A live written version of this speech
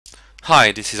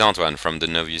Hi, this is Antoine from the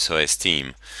Novius OS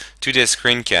team. Today's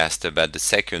screencast about the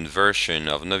second version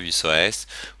of Novius OS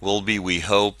will be, we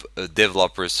hope, a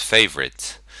developer's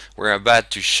favorite. We're about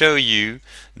to show you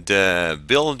the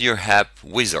Build Your App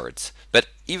wizard. But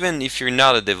even if you're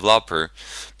not a developer,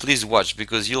 please watch,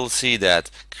 because you'll see that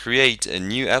create a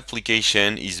new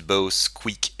application is both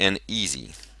quick and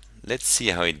easy. Let's see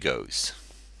how it goes.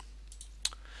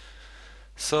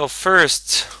 So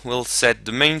first we'll set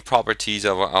the main properties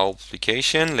of our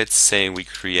application. Let's say we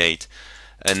create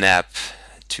an app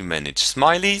to manage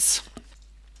smileys.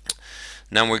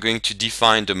 Now we're going to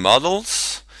define the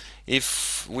models.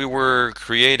 If we were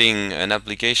creating an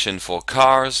application for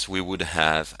cars, we would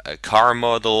have a car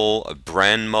model, a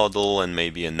brand model, and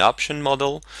maybe an option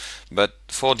model. But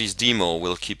for this demo,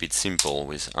 we'll keep it simple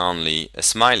with only a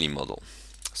smiley model.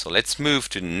 So let's move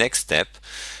to the next step,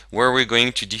 where we're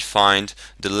going to define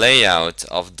the layout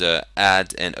of the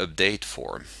add and update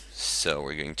form. So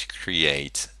we're going to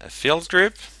create a field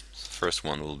group. First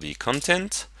one will be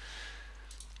content.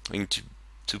 We're going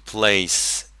to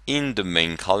place in the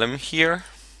main column here.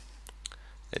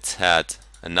 Let's add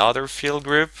another field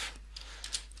group,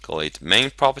 call it main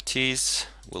properties.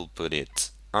 We'll put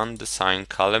it on the sign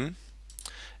column.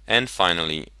 And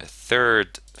finally, a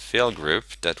third field group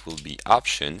that will be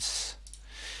options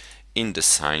in the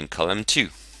sign column too.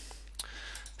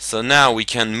 So now we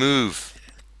can move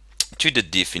to the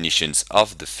definitions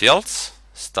of the fields,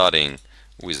 starting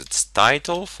with its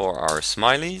title for our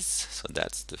smileys. So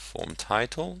that's the form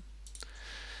title.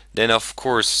 Then of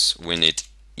course we need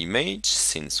image,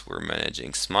 since we're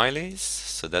managing smileys.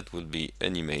 So that will be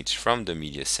an image from the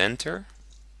media center.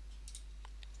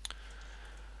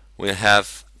 We'll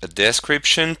have a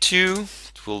description too.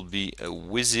 It will be a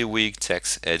WYSIWYG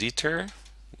text editor.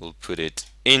 We'll put it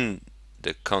in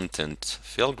the content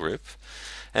field group.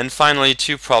 And finally,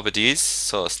 two properties.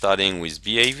 So starting with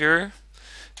behavior,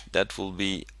 that will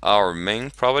be our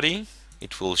main property.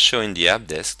 It will show in the app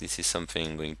desk. This is something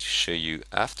I'm going to show you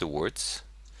afterwards.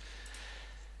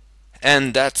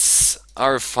 And that's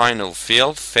our final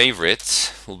field.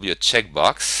 Favorite will be a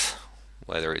checkbox,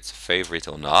 whether it's a favorite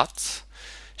or not,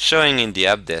 showing in the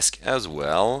app desk as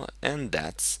well, and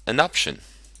that's an option.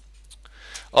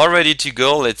 All ready to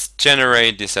go. Let's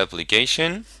generate this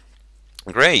application.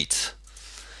 Great.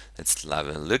 Let's have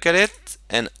a look at it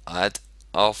and add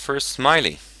our first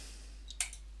smiley.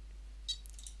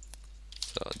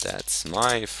 So that's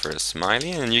my first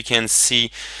smiley, and you can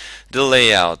see the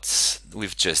layouts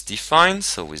we've just defined.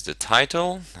 So with the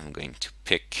title, I'm going to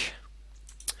pick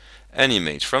an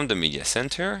image from the media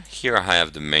center. Here I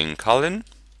have the main column.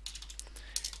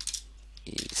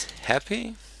 Is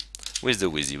happy with the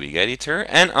WYSIWYG editor,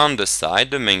 and on the side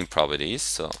the main properties.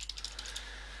 So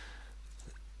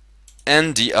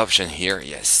and the option here,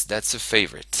 yes, that's a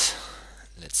favorite.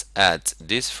 Let's add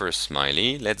this first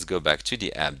smiley. Let's go back to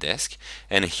the app desk,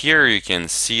 and here you can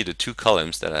see the two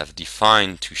columns that I've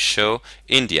defined to show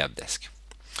in the app desk.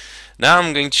 Now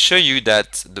I'm going to show you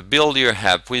that the Build Your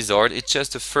App wizard is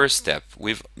just the first step.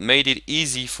 We've made it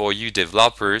easy for you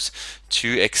developers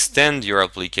to extend your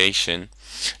application.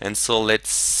 And so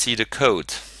let's see the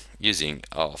code using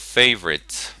our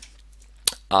favorite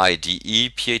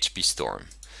IDE, PHP Storm.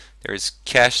 There is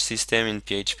cache system in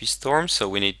PHP Storm, so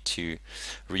we need to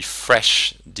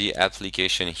refresh the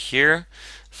application here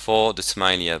for the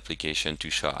smiley application to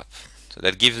show up. So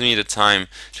that gives me the time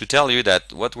to tell you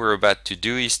that what we're about to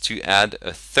do is to add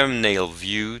a thumbnail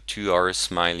view to our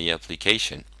smiley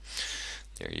application.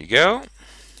 There you go.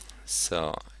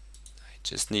 So I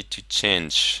just need to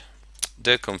change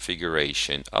the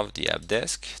configuration of the app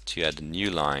desk to add a new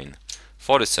line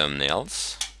for the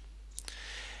thumbnails.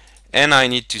 And I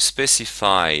need to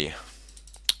specify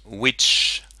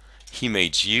which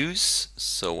image use.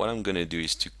 So what I'm going to do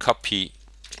is to copy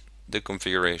the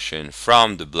configuration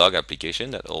from the blog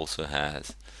application that also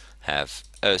have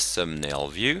a thumbnail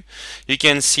view. You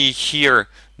can see here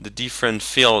the different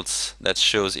fields that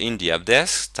shows in the app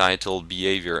desk: title,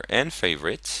 behavior, and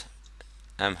favorite.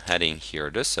 I'm adding here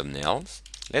the thumbnails.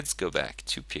 Let's go back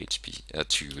to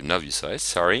to Novius OS,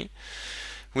 sorry.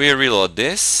 We reload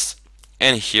this,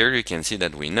 and here you can see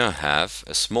that we now have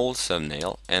a small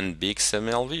thumbnail and big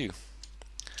thumbnail view.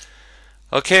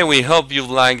 Okay, we hope you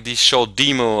liked this short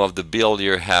demo of the Build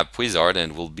Your App wizard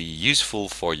and will be useful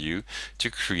for you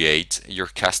to create your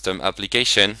custom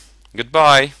application.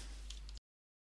 Goodbye!